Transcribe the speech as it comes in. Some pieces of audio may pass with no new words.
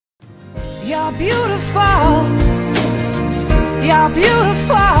You're beautiful. You're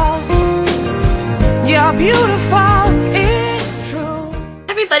beautiful. You're beautiful. It's true.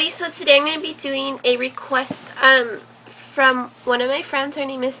 Everybody, so today I'm going to be doing a request from one of my friends. Her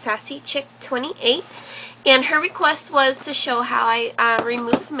name is Sassy Chick 28, and her request was to show how I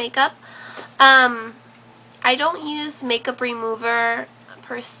remove makeup. I don't use makeup remover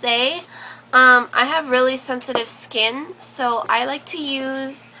per se. I have really sensitive skin, so I like to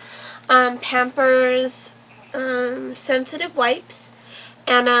use Pampers sensitive wipes.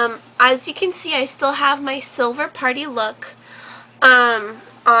 And as you can see, I still have my silver party look on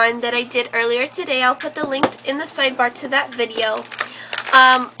that I did earlier today. I'll put the link in the sidebar to that video.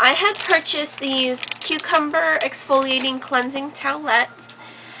 I had purchased these cucumber exfoliating cleansing towelettes,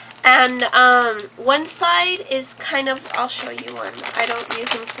 and one side is kind of, I'll show you one. I don't use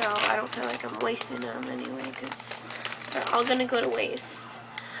them, so I don't feel like I'm wasting them anyway, because they're all going to go to waste.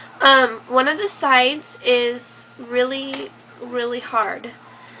 One of the sides is really, really hard.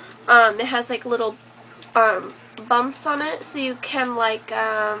 It has like little bumps on it, so you can like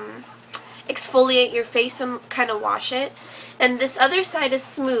exfoliate your face and kind of wash it. And this other side is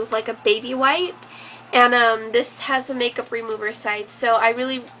smooth, like a baby wipe. And this has a makeup remover side, so I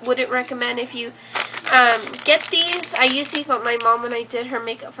really wouldn't recommend if you get these. I used these on my mom when I did her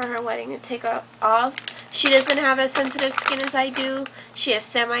makeup for her wedding to take it off. She doesn't have as sensitive skin as I do. She has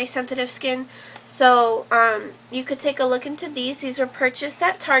semi-sensitive skin. So you could take a look into these. These were purchased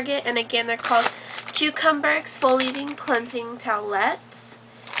at Target, and again they're called Cucumber Exfoliating Cleansing Towelettes.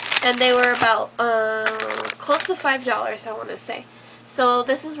 And they were about close to $5, I want to say. So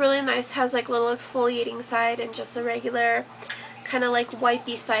this is really nice. It has like little exfoliating side and just a regular kind of like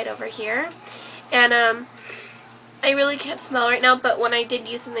wipey side over here. And I really can't smell right now, but when I did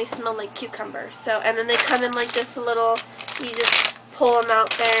use them, they smell like cucumber. So, and then they come in like this little, you just pull them out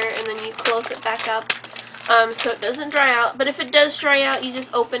there and then you close it back up so it doesn't dry out. But if it does dry out, you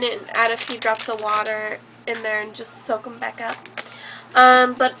just open it and add a few drops of water in there and just soak them back up.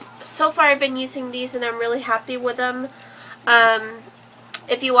 But so far I've been using these and I'm really happy with them.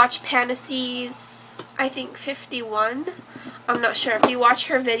 If you watch Panacee's, I think 51, I'm not sure. If you watch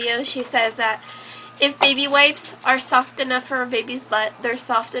her video, she says that if baby wipes are soft enough for a baby's butt, they're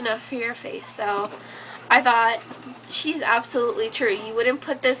soft enough for your face. So I thought, she's absolutely true. You wouldn't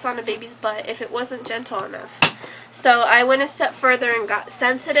put this on a baby's butt if it wasn't gentle enough. So I went a step further and got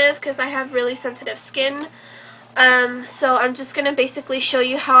sensitive because I have really sensitive skin. So I'm just going to basically show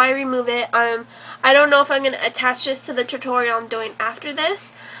you how I remove it. I don't know if I'm going to attach this to the tutorial I'm doing after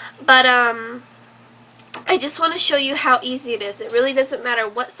this, but I just want to show you how easy it is. It really doesn't matter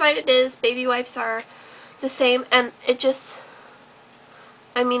what side it is. Baby wipes are the same, and it just,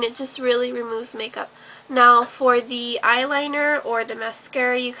 I mean, it just really removes makeup. Now for the eyeliner or the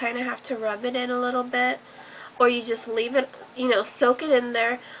mascara, you kind of have to rub it in a little bit, or you just leave it, you know, soak it in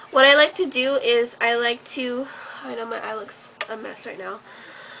there. What I like to do is I like to, I know my eye looks a mess right now.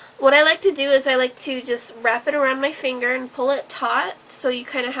 What I like to do is I like to just wrap it around my finger and pull it taut, so you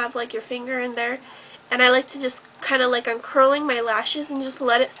kind of have like your finger in there. And I like to just kind of like, I'm curling my lashes and just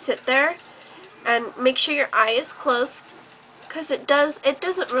let it sit there. And make sure your eye is closed, because it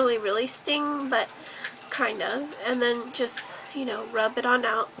doesn't really sting, but kind of. And then just, you know, rub it on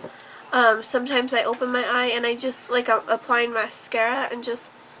out. Sometimes I open my eye and I just, like, I'm applying mascara and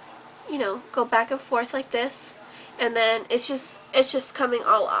just, you know, go back and forth like this. And then it's just coming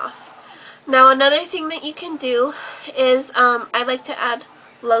all off. Now another thing that you can do is I like to add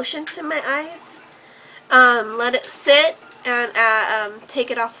lotion to my eyes. Let it sit and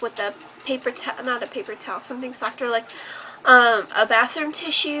take it off with a paper towel, not a paper towel, something softer like a bathroom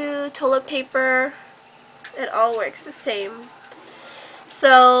tissue, toilet paper. It all works the same.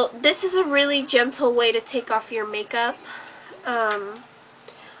 So this is a really gentle way to take off your makeup. I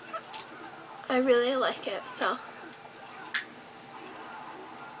really like it. So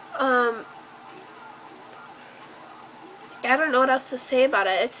I don't know what else to say about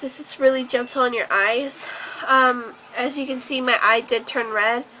it. It's just, it's really gentle on your eyes. As you can see, my eye did turn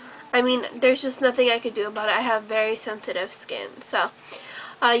red. I mean, there's just nothing I could do about it. I have very sensitive skin. So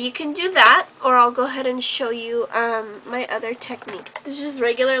you can do that, or I'll go ahead and show you my other technique. This is just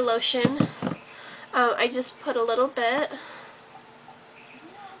regular lotion. I just put a little bit,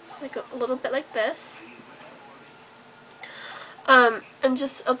 like a little bit like this. And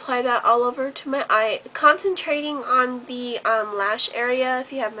just apply that all over to my eye, concentrating on the lash area.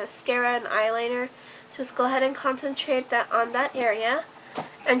 If you have mascara and eyeliner, just go ahead and concentrate that on that area,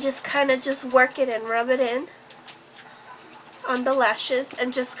 and just kind of just work it and rub it in on the lashes,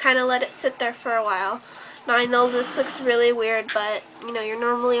 and just kind of let it sit there for a while. Now I know this looks really weird, but you know, you're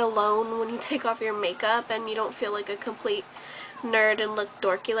normally alone when you take off your makeup and you don't feel like a complete nerd and look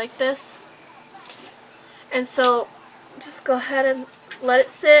dorky like this. And so just go ahead and let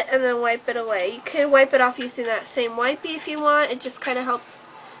it sit and then wipe it away. You can wipe it off using that same wipey if you want. It just kind of helps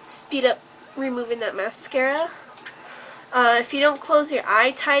speed up removing that mascara. If you don't close your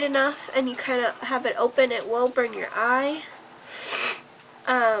eye tight enough and you kind of have it open, it will burn your eye.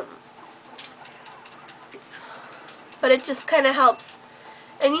 But it just kind of helps.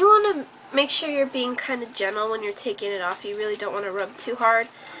 And you want to make sure you're being kind of gentle when you're taking it off. You really don't want to rub too hard.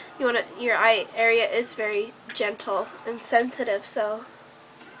 You want to, your eye area is very gentle and sensitive, so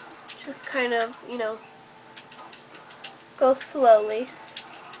just kind of, you know, go slowly.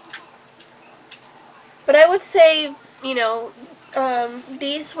 But I would say, you know,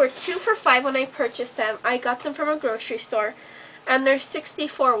 these were 2 for $5 when I purchased them. I got them from a grocery store, and they're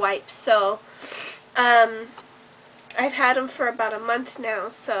 64 wipes, so I've had them for about a month now,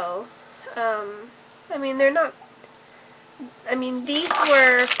 so I mean, they're not, I mean, these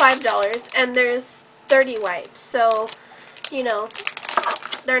were $5 and there's 30 wipes, so you know,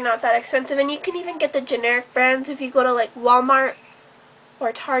 they're not that expensive. And you can even get the generic brands if you go to like Walmart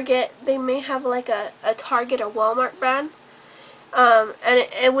or Target. They may have like a Target or Walmart brand, and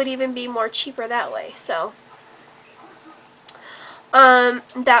it would even be more cheaper that way. So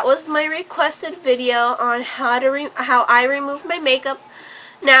that was my requested video on how I remove my makeup.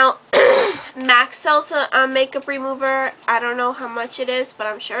 Now MAC sells a makeup remover. I don't know how much it is, but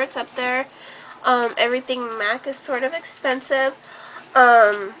I'm sure it's up there. Everything MAC is sort of expensive.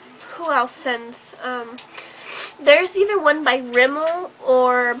 Who else sends? There's either one by Rimmel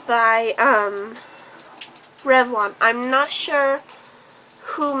or by Revlon. I'm not sure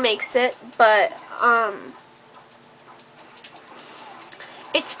who makes it, but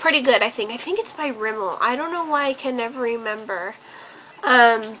it's pretty good, I think. I think it's by Rimmel. I don't know why I can never remember.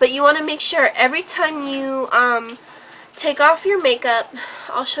 But you want to make sure every time you take off your makeup,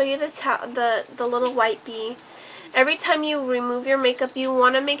 I'll show you the little wipey. Every time you remove your makeup, you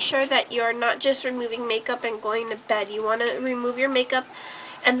want to make sure that you're not just removing makeup and going to bed. You want to remove your makeup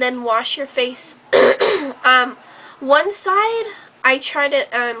and then wash your face. One side, I try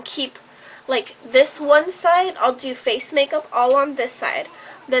to keep, like this one side, I'll do face makeup all on this side.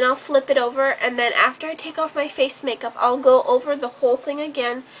 Then I'll flip it over, and then after I take off my face makeup, I'll go over the whole thing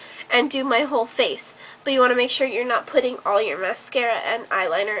again and do my whole face. But you want to make sure you're not putting all your mascara and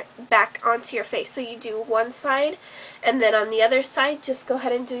eyeliner back onto your face. So you do one side, and then on the other side, just go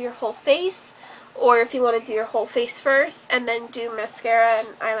ahead and do your whole face. Or if you want to do your whole face first and then do mascara and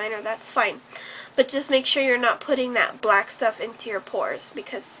eyeliner, that's fine. But just make sure you're not putting that black stuff into your pores,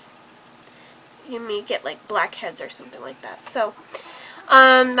 because you may get like blackheads or something like that. So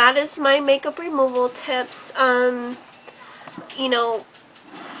that is my makeup removal tips. You know,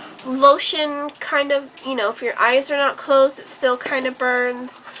 lotion kind of, you know, if your eyes are not closed, it still kind of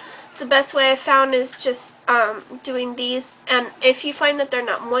burns. The best way I found is just doing these, and if you find that they're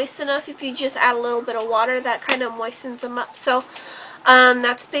not moist enough, if you just add a little bit of water, that kind of moistens them up. So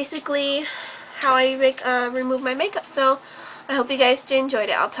that's basically how I remove my makeup. So I hope you guys enjoyed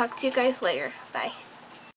it. I'll talk to you guys later. Bye.